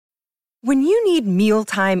When you need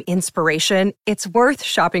mealtime inspiration, it's worth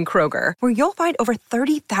shopping Kroger, where you'll find over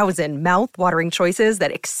 30,000 mouth-watering choices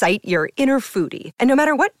that excite your inner foodie. And no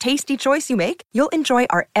matter what tasty choice you make, you'll enjoy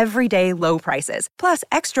our everyday low prices, plus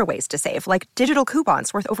extra ways to save, like digital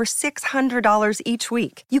coupons worth over $600 each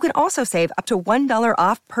week. You can also save up to $1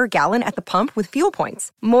 off per gallon at the pump with fuel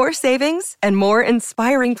points. More savings and more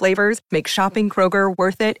inspiring flavors make shopping Kroger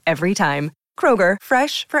worth it every time. Kroger,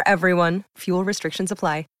 fresh for everyone. Fuel restrictions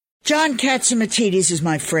apply. John Catsimatidis is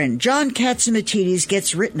my friend. John Catsimatidis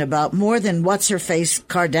gets written about more than what's-her-face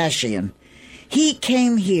Kardashian. He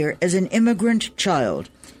came here as an immigrant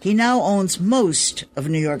child. He now owns most of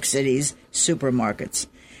New York City's supermarkets.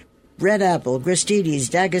 Red Apple, Gristedes,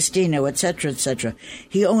 D'Agostino, etc., etc.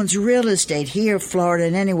 He owns real estate here, Florida,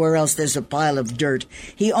 and anywhere else there's a pile of dirt.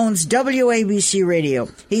 He owns WABC Radio.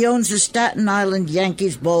 He owns the Staten Island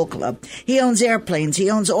Yankees Ball Club. He owns airplanes. He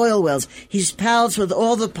owns oil wells. He's pals with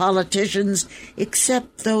all the politicians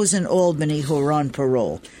except those in Albany who are on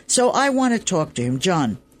parole. So I want to talk to him.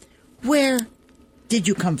 John, where did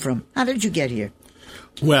you come from? How did you get here?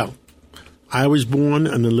 Well, I was born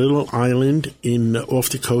on a little island off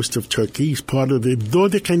the coast of Turkey. It's part of the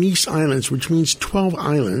Dodekanis Islands, which means 12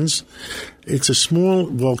 islands. It's a small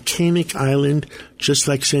volcanic island, just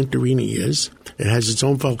like Santorini is. It has its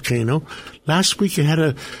own volcano. Last week it had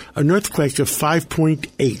an earthquake of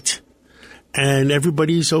 5.8, and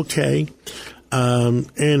everybody's okay. And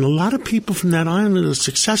a lot of people from that island are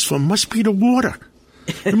successful. It must be the water.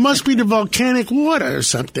 It must be the volcanic water or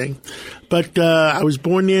something. But I was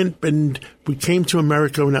born in, and we came to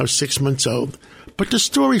America when I was 6 months old. But the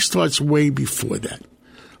story starts way before that.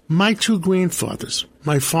 My two grandfathers,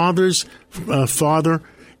 my father's father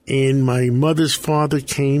and my mother's father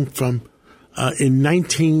came from in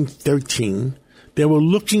 1913. They were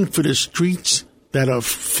looking for the streets that are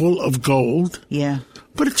full of gold. Yeah.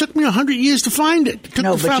 But it took me 100 years to find it. It took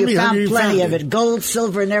no, the but family you found 100 plenty of it. Gold,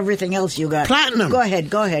 silver, and everything else you got. Platinum. Go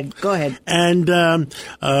ahead. And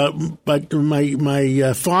but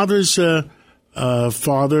my father's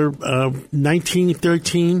father,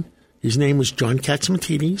 1913, his name was John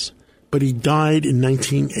Catsimatidis, but he died in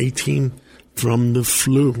 1918 from the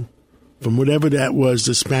flu, from whatever that was,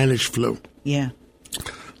 the Spanish flu. Yeah.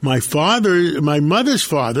 My mother's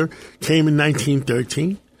father came in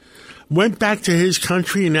 1913. Went back to his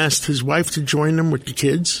country and asked his wife to join him with the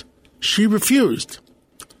kids. She refused.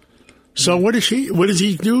 So what does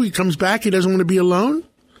he do? He comes back. He doesn't want to be alone.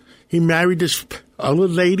 He married this other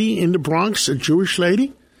lady in the Bronx, a Jewish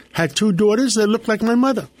lady. Had two daughters that looked like my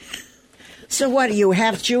mother. So what are you,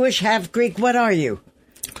 half Jewish, half Greek? What are you?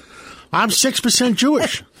 I'm 6%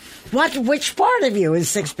 Jewish. What? Which part of you is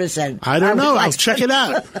 6%? I don't know. I'll check it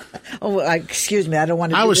out. Excuse me. I don't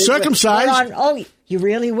want to. I was circumcised. Oh, you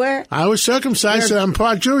really were? I was circumcised, so I'm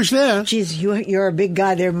part Jewish there. Jeez, you're a big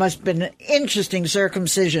guy. There must have been an interesting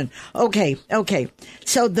circumcision. Okay.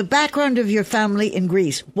 So the background of your family in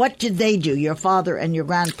Greece, what did they do, your father and your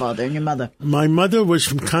grandfather and your mother? My mother was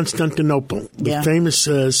from Constantinople, the famous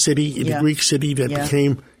city, the Greek city that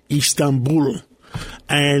became Istanbul.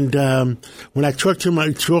 And when I talked to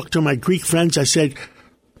my Greek friends, I said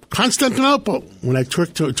Constantinople. When I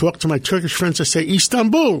talked to my Turkish friends, I say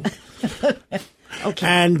Istanbul. Okay.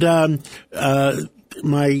 And her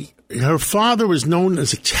father was known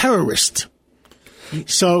as a terrorist.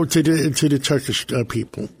 So to the Turkish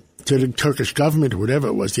people, to the Turkish government, or whatever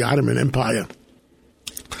it was, the Ottoman Empire.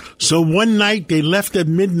 So one night they left at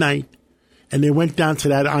midnight, and they went down to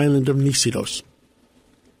that island of Nisidros.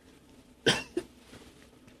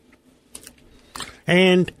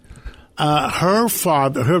 And her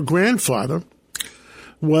grandfather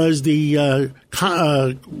was at the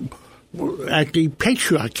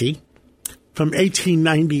Patriarchy from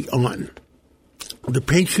 1890 on. The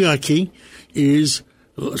Patriarchy is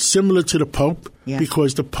similar to the Pope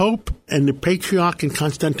because the Pope and the Patriarch in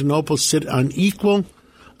Constantinople sit on equal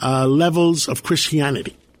levels of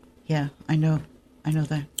Christianity. Yeah, I know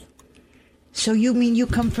that. So you mean you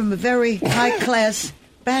come from a very high-class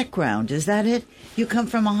background, is that it? You come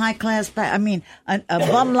from a high-class a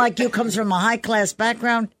bum like you comes from a high-class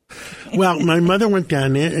background? Well, my mother went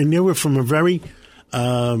down there, and they were from a very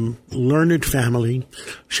learned family.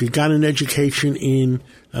 She got an education in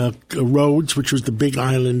Rhodes, which was the big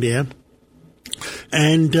island there.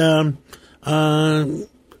 And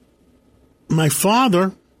my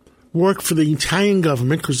father worked for the Italian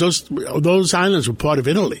government, because those islands were part of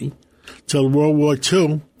Italy till World War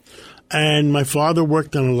II. And my father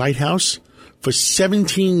worked on a lighthouse for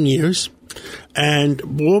 17 years,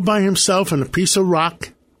 and all by himself on a piece of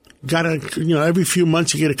rock. Got every few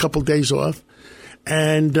months you get a couple days off,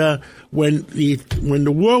 And when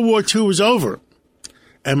the World War II was over,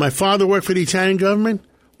 and my father worked for the Italian government,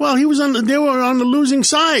 well, they were on the losing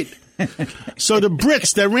side. So the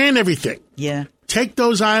Brits that ran everything, take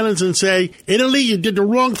those islands and say, Italy, you did the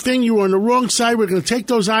wrong thing. You were on the wrong side. We're going to take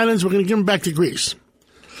those islands. We're going to give them back to Greece.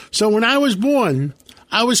 So when I was born,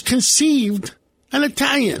 I was conceived an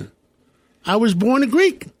Italian. I was born a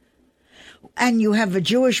Greek. And you have a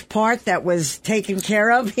Jewish part that was taken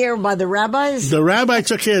care of here by the rabbis? The rabbi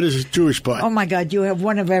took care of the Jewish part. Oh, my God. You have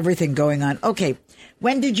one of everything going on. Okay.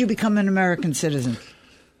 When did you become an American citizen?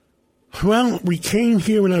 Well, we came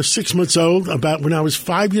here when I was 6 months old. About when I was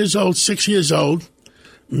 5 years old, 6 years old,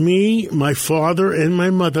 me, my father, and my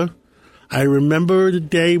mother, I remember the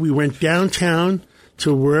day we went downtown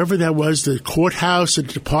to wherever that was, the courthouse, the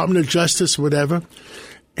Department of Justice, whatever,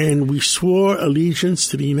 and we swore allegiance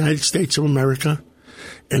to the United States of America.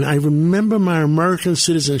 And I remember my American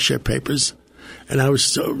citizenship papers, and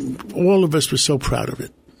all of us were so proud of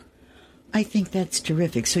it. I think that's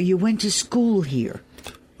terrific. So you went to school here.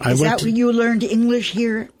 Is that when you learned English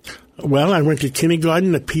here? Well, I went to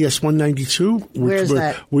kindergarten at PS 192. Where's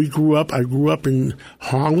that? I grew up in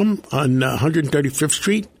Harlem on 135th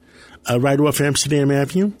Street, right off Amsterdam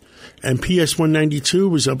Avenue. And PS 192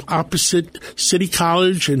 was up opposite City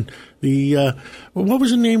College and what was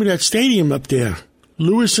the name of that stadium up there?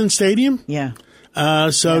 Lewiston Stadium? Yeah.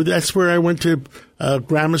 That's where I went to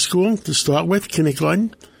grammar school to start with,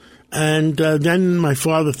 kindergarten. And then my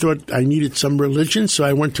father thought I needed some religion, so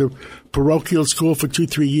I went to parochial school for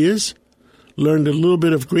 2-3 years, learned a little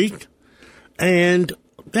bit of Greek, and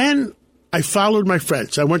then I followed my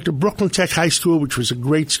friends. I went to Brooklyn Tech High School, which was a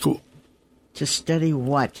great school. To study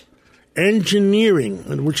what?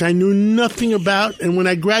 Engineering, which I knew nothing about, and when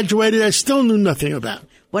I graduated, I still knew nothing about.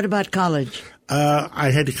 What about college?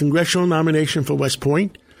 I had a congressional nomination for West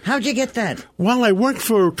Point. How'd you get that? Well, I worked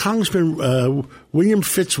for Congressman William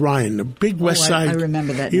Fitzryan, the big West Side. I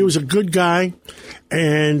remember that. He was a good guy,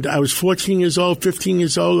 and I was 14 years old, 15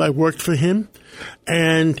 years old. I worked for him,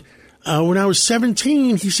 and when I was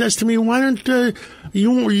 17, he says to me, "Why don't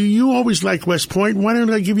you always like West Point? Why don't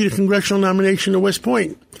I give you the congressional nomination to West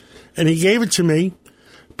Point?" And he gave it to me,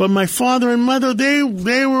 but my father and mother they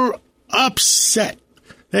were upset.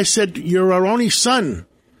 They said, "You're our only son."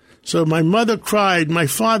 So my mother cried. My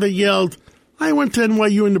father yelled. I went to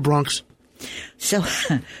NYU in the Bronx. So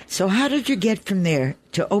how did you get from there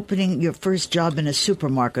to opening your first job in a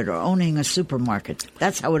supermarket or owning a supermarket?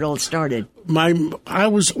 That's how it all started. I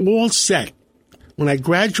was all set. When I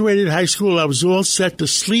graduated high school, I was all set to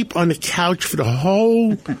sleep on the couch for the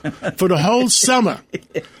whole summer.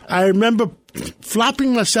 I remember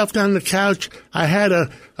flopping myself down the couch. I had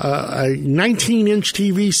a 19-inch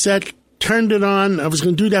TV set. Turned it on. I was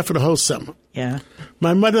going to do that for the whole summer. Yeah.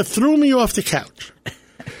 My mother threw me off the couch,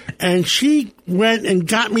 and she went and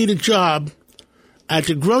got me the job at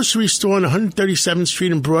the grocery store on 137th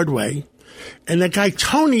Street and Broadway. And the guy,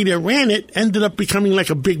 Tony, that ran it, ended up becoming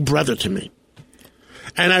like a big brother to me.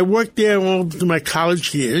 And I worked there all through my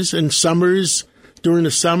college years and summers, during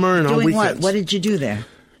the summer and on weekends. Doing what? What did you do there?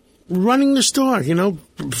 Running the store,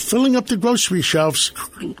 filling up the grocery shelves,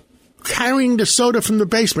 carrying the soda from the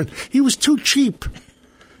basement. He was too cheap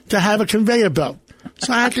to have a conveyor belt.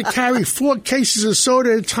 So I had to carry 4 cases of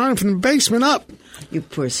soda at a time from the basement up. You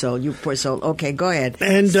poor soul. Okay, go ahead.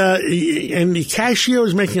 And the cashier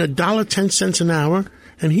was making $1.10 an hour,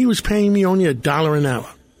 and he was paying me only $1 an hour.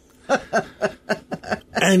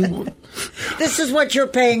 And this is what you're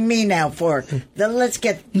paying me now for. Let's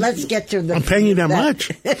get to the. I'm paying you that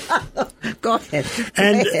much. Go ahead.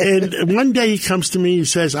 And one day he comes to me. He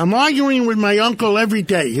says, "I'm arguing with my uncle every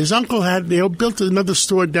day." His uncle they built another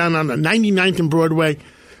store down on the 99th and Broadway,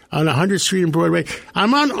 on 100th Street and Broadway.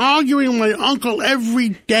 I'm arguing with my uncle every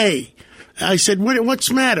day. I said, "What's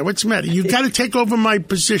the matter? What's the matter? You got to take over my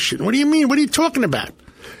position." "What do you mean? What are you talking about?"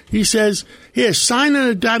 He says, "Here, sign on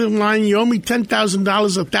a dotted line. You owe me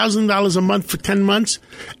 $10,000, $1,000 a month for 10 months,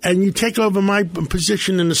 and you take over my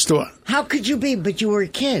position in the store." How could you be? But you were a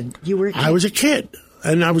kid. I was a kid,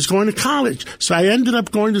 and I was going to college. So I ended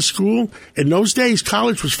up going to school. In those days,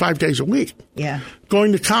 college was 5 days a week. Yeah.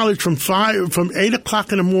 Going to college from 8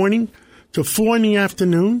 o'clock in the morning to 4 in the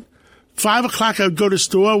afternoon. 5 o'clock, I would go to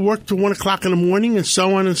store, work till 1 o'clock in the morning, and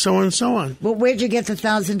so on and so on and so on. Well, where'd you get the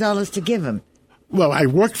 $1,000 to give him? Well, I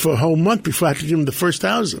worked for a whole month before I had to give him the first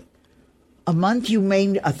 $1,000. A month you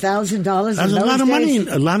made $1,000 That was a lot of money.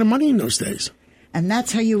 A lot of money in those days. And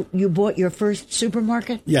that's how you bought your first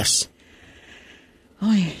supermarket? Yes.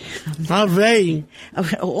 Oy.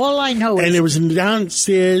 All I know is... And it was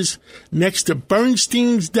downstairs next to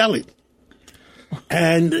Bernstein's Deli.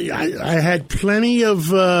 And I had plenty of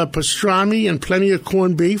pastrami and plenty of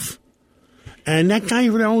corned beef. And that guy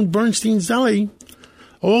who owned Bernstein's Deli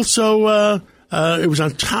also, it was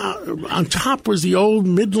on top. On top was the old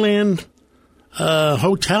Midland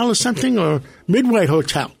Hotel or something, or Midway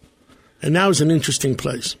Hotel. And that was an interesting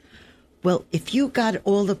place. Well, if you got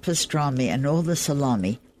all the pastrami and all the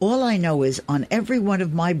salami, all I know is on every one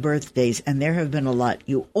of my birthdays, and there have been a lot,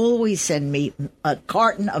 you always send me a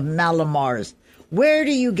carton of Malamars. Where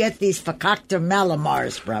do you get these fakakta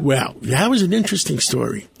Malamars from? Well, that was an interesting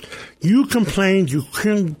story. You complained you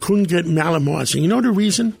couldn't get Malamars. And you know the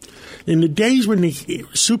reason? In the days when the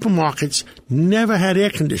supermarkets never had air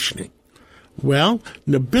conditioning. Well,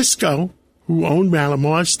 Nabisco, who owned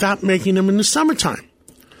Malamars, stopped making them in the summertime.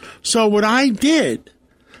 So what I did,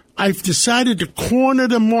 I've decided to corner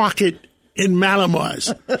the market in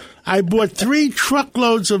Malamars. I bought 3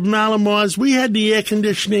 truckloads of Malamars. We had the air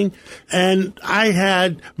conditioning, and I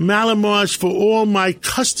had Malamars for all my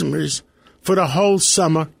customers for the whole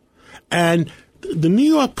summer. And the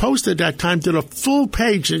New York Post at that time did a full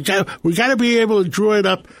page. We got to be able to draw it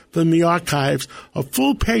up from the archives. A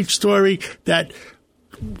full page story that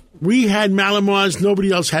we had Malamars,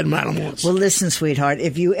 nobody else had Malamars. Well, listen, sweetheart,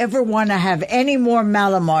 if you ever want to have any more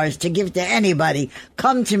Malamars to give to anybody,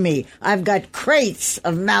 come to me. I've got crates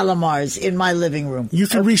of Malamars in my living room. You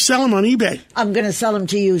can resell them on eBay. I'm going to sell them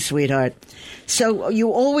to you, sweetheart. So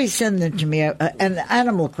you always send them to me, and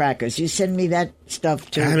animal crackers. You send me that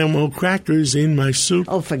stuff too. Animal crackers in my soup.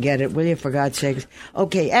 Oh, forget it, will you, for God's sakes.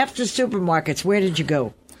 Okay, after supermarkets, where did you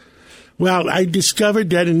go? Well, I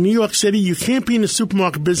discovered that in New York City, you can't be in the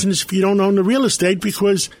supermarket business if you don't own the real estate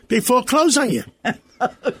because they foreclose on you.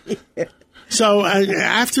 Yeah. So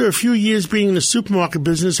after a few years being in the supermarket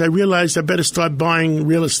business, I realized I better start buying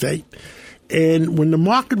real estate. And when the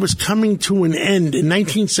market was coming to an end in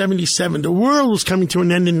 1977, the world was coming to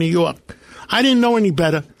an end in New York. I didn't know any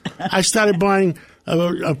better. I started buying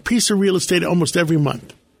a piece of real estate almost every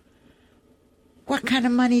month. What kind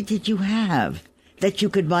of money did you have that you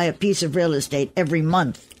could buy a piece of real estate every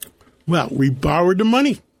month? Well, we borrowed the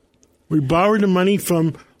money. We borrowed the money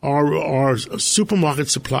from our supermarket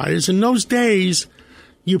suppliers. In those days,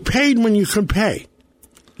 you paid when you could pay.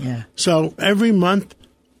 Yeah. So every month,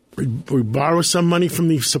 we borrow some money from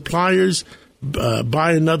the suppliers,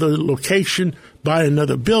 buy another location, buy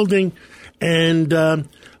another building, and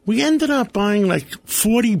we ended up buying like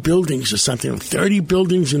 40 buildings or something, 30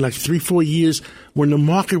 buildings in like 3-4 years when the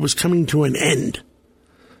market was coming to an end.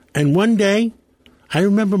 And one day, I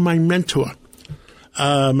remember my mentor.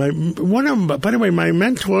 By the way, my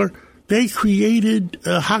mentor, they created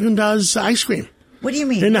Haagen-Dazs ice cream. What do you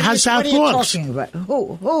mean? In the South Bronx. What are you talking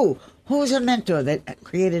about? Who's a mentor that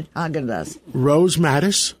created Haagen-Dazs? Rose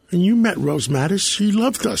Mattis, and you met Rose Mattis. She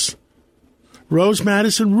loved us. Rose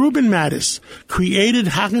Mattis and Reuben Mattis created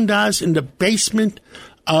Haagen-Dazs in the basement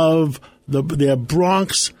of their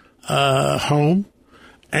Bronx home.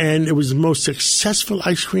 And it was the most successful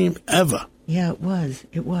ice cream ever. Yeah, it was.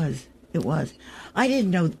 I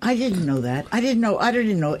didn't know that. I didn't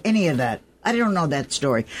know any of that. I don't know that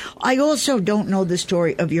story. I also don't know the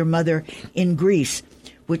story of your mother in Greece,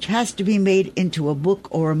 which has to be made into a book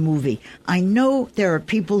or a movie. I know there are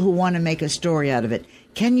people who want to make a story out of it.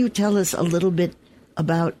 Can you tell us a little bit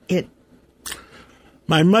about it?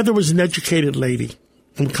 My mother was an educated lady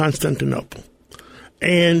from Constantinople.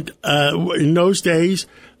 And in those days,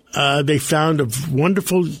 they found a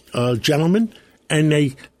wonderful gentleman, and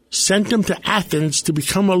they sent him to Athens to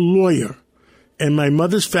become a lawyer. And my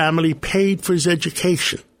mother's family paid for his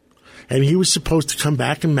education. And he was supposed to come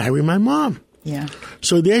back and marry my mom. Yeah.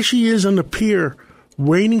 So there she is on the pier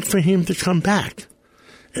waiting for him to come back.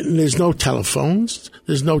 And there's no telephones.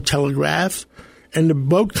 There's no telegraph. And the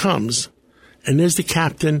boat comes, and there's the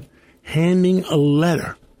captain handing a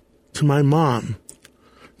letter to my mom.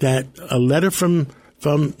 That a letter from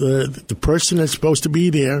the person that's supposed to be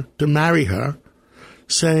there to marry her,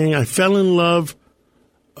 saying, I fell in love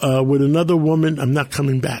with another woman. I'm not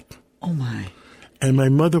coming back. Oh, my. And my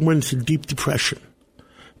mother went into deep depression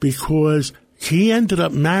because he ended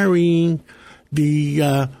up marrying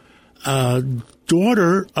the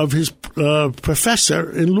daughter of his professor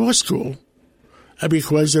in law school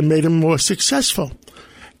because it made him more successful.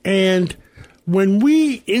 And when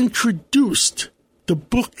we introduced the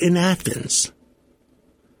book in Athens.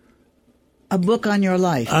 A book on your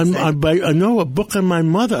life? No, a book on my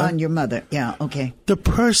mother. On your mother, yeah, okay. The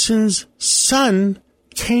person's son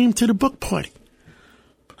came to the book party.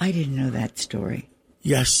 I didn't know that story.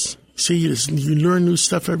 Yes. See, you learn new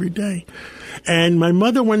stuff every day. And my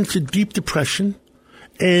mother went into deep depression,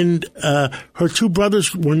 And her two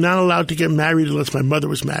brothers were not allowed to get married unless my mother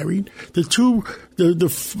was married. The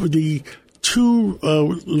two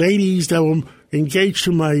ladies that were engaged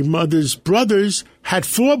to my mother's brothers had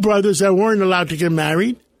 4 brothers that weren't allowed to get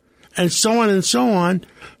married, and so on and so on.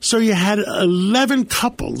 So you had 11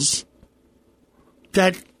 couples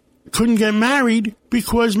that couldn't get married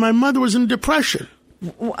because my mother was in depression.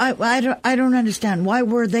 I don't understand. Why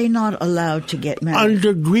were they not allowed to get married?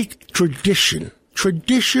 Under Greek tradition.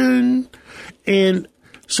 And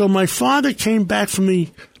so my father came back from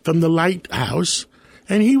the lighthouse,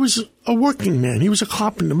 and he was a working man. He was a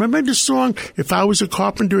carpenter. Remember the song, "If I Was a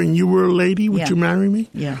Carpenter and You Were a Lady, Would You Marry Me?"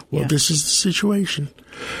 Yeah. Well, this is the situation.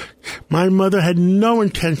 My mother had no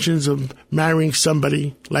intentions of marrying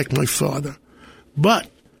somebody like my father. But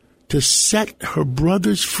to set her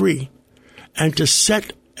brothers free and to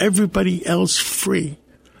set everybody else free,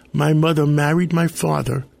 my mother married my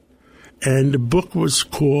father, and the book was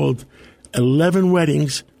called 11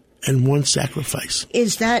 Weddings and One Sacrifice.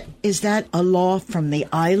 Is that a law from the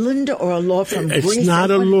island or a law from Greece? It's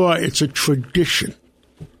not a law, it's a tradition.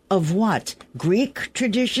 Of what? Greek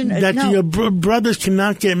tradition? That no. the brothers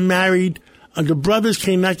cannot get married, the brothers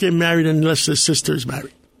cannot get married unless the sister is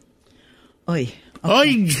married. Oy.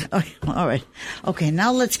 Okay. Oy. All right. Okay,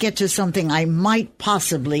 now let's get to something I might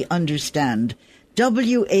possibly understand.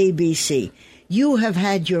 WABC. You have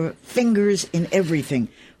had your fingers in everything.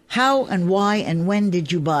 How and why and when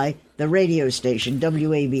did you buy the radio station,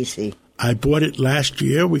 WABC? I bought it last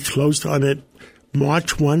year. We closed on it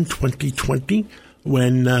March 1, 2020,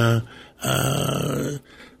 when right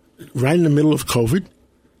in the middle of COVID.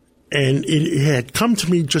 And it had come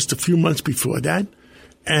to me just a few months before that.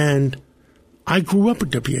 And I grew up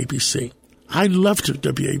with WABC. I loved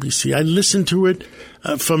WABC. I listened to it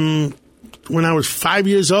from when I was 5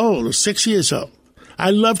 years old or 6 years old.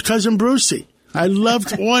 I loved Cousin Brucey. I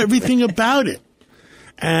loved everything about it.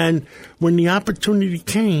 And when the opportunity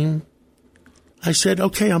came, I said,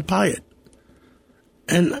 okay, I'll buy it.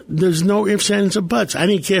 And there's no ifs, ands, or buts. I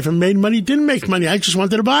didn't care if it made money, didn't make money. I just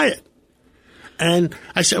wanted to buy it. And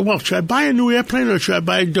I said, well, should I buy a new airplane or should I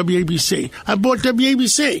buy a WABC? I bought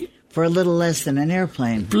WABC. For a little less than an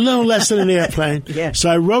airplane. A little less than an airplane. Yeah. So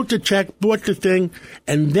I wrote the check, bought the thing,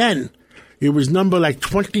 and then it was number like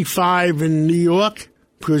 25 in New York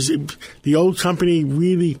because the old company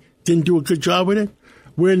really didn't do a good job with it.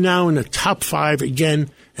 We're now in the top 5 again,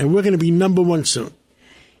 and we're going to be number 1 soon.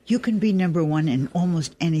 You can be number 1 in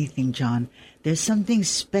almost anything, John. There's something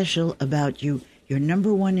special about you. You're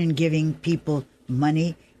number 1 in giving people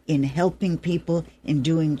money, in helping people, in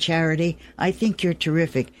doing charity. I think you're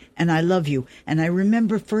terrific, and I love you. And I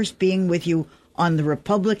remember first being with you on the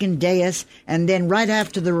Republican dais, and then right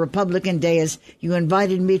after the Republican dais, you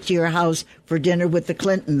invited me to your house for dinner with the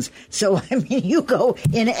Clintons. So, I mean, you go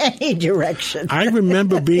in any direction. I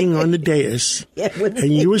remember being on the dais,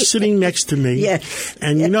 and you were sitting next to me. Yes.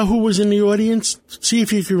 And you know who was in the audience? See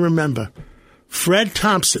if you can remember. Fred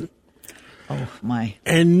Thompson. Oh, my.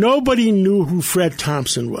 And nobody knew who Fred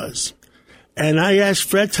Thompson was. And I asked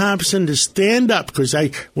Fred Thompson to stand up because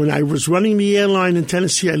when I was running the airline in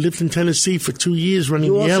Tennessee, I lived in Tennessee for 2 years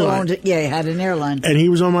running the airline. You also owned it. Yeah, you had an airline. And he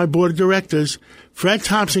was on my board of directors. Fred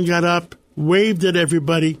Thompson got up, waved at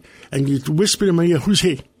everybody, and you whispered in my ear, "Who's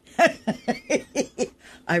he?"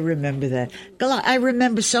 I remember that. I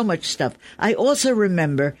remember so much stuff. I also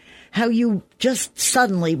remember how you just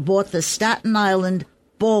suddenly bought the Staten Island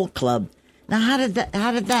Ball Club. Now, how did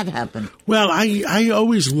that happen? Well, I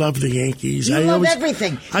always loved the Yankees. You love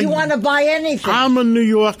everything. You want to buy anything. I'm a New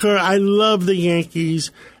Yorker. I love the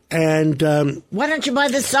Yankees. And why don't you buy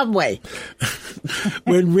the subway?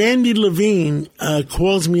 When Randy Levine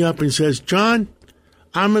calls me up and says, "John,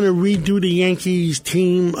 I'm going to redo the Yankees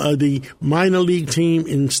team, the minor league team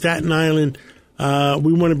in Staten Island.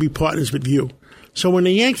 We want to be partners with you." So when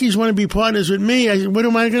the Yankees want to be partners with me, what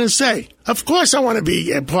am I going to say? Of course I want to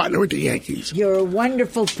be a partner with the Yankees. You're a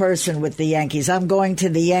wonderful person with the Yankees. I'm going to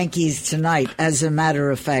the Yankees tonight, as a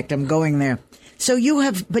matter of fact. I'm going there. So you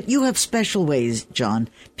have special ways, John.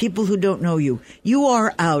 People who don't know you. You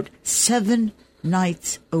are out 7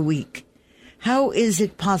 nights a week. How is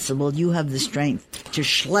it possible you have the strength to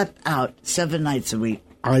schlep out 7 nights a week?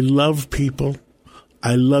 I love people.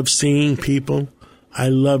 I love seeing people. I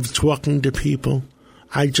love talking to people.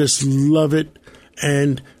 I just love it.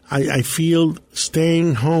 And I feel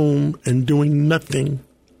staying home and doing nothing,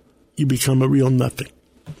 you become a real nothing.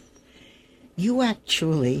 You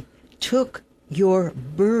actually took your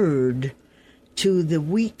bird to the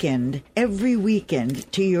weekend, every weekend,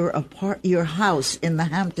 to your house in the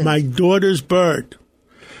Hamptons. My daughter's bird.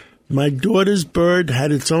 My daughter's bird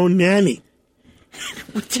had its own nanny.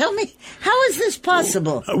 Tell me, how is this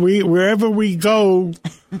possible? Wherever we go,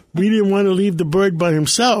 we didn't want to leave the bird by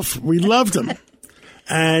himself. We loved him.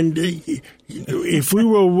 And if we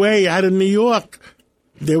were away out of New York,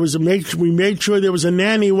 we made sure there was a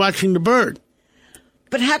nanny watching the bird.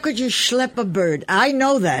 But how could you schlep a bird? I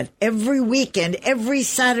know that. Every weekend, every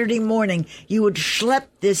Saturday morning, you would schlep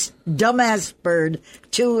this dumbass bird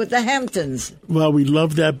to the Hamptons. Well, we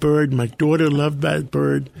loved that bird. My daughter loved that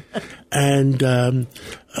bird. And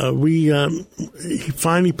he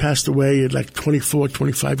finally passed away at like 24,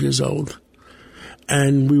 25 years old.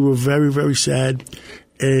 And we were very, very sad.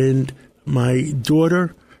 And my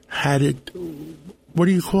daughter had it, what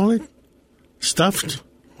do you call it? Stuffed?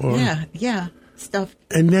 Or, yeah. Stuff.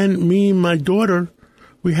 And then me and my daughter,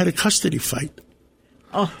 we had a custody fight.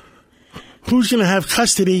 Oh. Who's going to have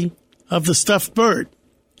custody of the stuffed bird?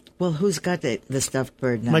 Well, who's got the stuffed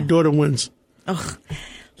bird now? My daughter wins. Oh,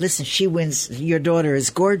 listen, she wins. Your daughter is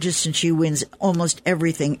gorgeous and she wins almost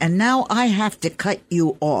everything. And now I have to cut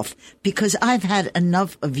you off because I've had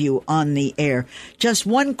enough of you on the air. Just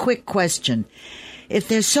one quick question. If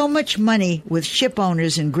there's so much money with ship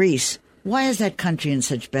owners in Greece, why is that country in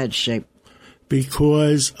such bad shape?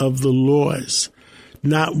 Because of the laws.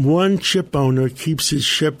 Not one ship owner keeps his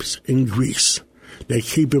ships in Greece. They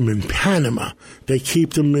keep them in Panama. They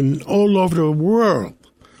keep them in all over the world.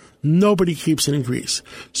 Nobody keeps it in Greece.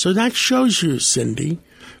 So that shows you, Cindy,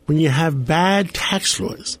 when you have bad tax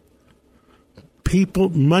laws,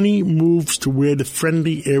 money moves to where the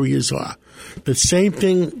friendly areas are. The same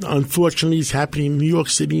thing, unfortunately, is happening in New York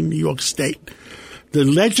City, New York State. The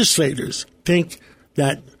legislators think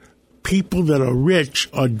that people that are rich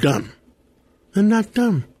are dumb. They're not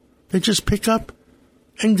dumb. They just pick up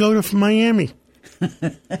and go to Miami.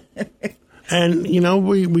 And,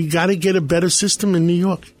 we got to get a better system in New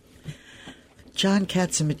York. John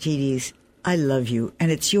Catsimatidis, I love you,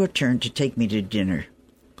 and it's your turn to take me to dinner.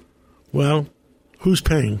 Well, who's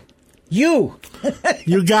paying? You!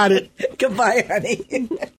 You got it. Goodbye, honey.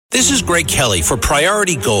 This is Greg Kelly for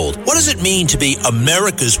Priority Gold. What does it mean to be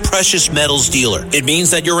America's precious metals dealer? It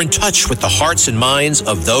means that you're in touch with the hearts and minds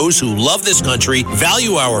of those who love this country,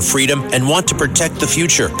 value our freedom, and want to protect the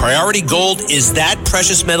future. Priority Gold is that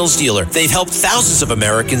precious metals dealer. They've helped thousands of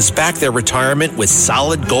Americans back their retirement with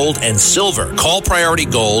solid gold and silver. Call Priority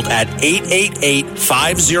Gold at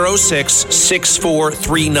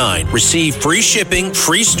 888-506-6439. Receive free shipping,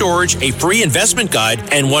 free storage, a free investment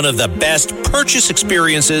guide, and one of the best purchase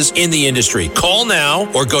experiences in the industry. Call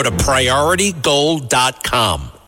now or go to PriorityGold.com.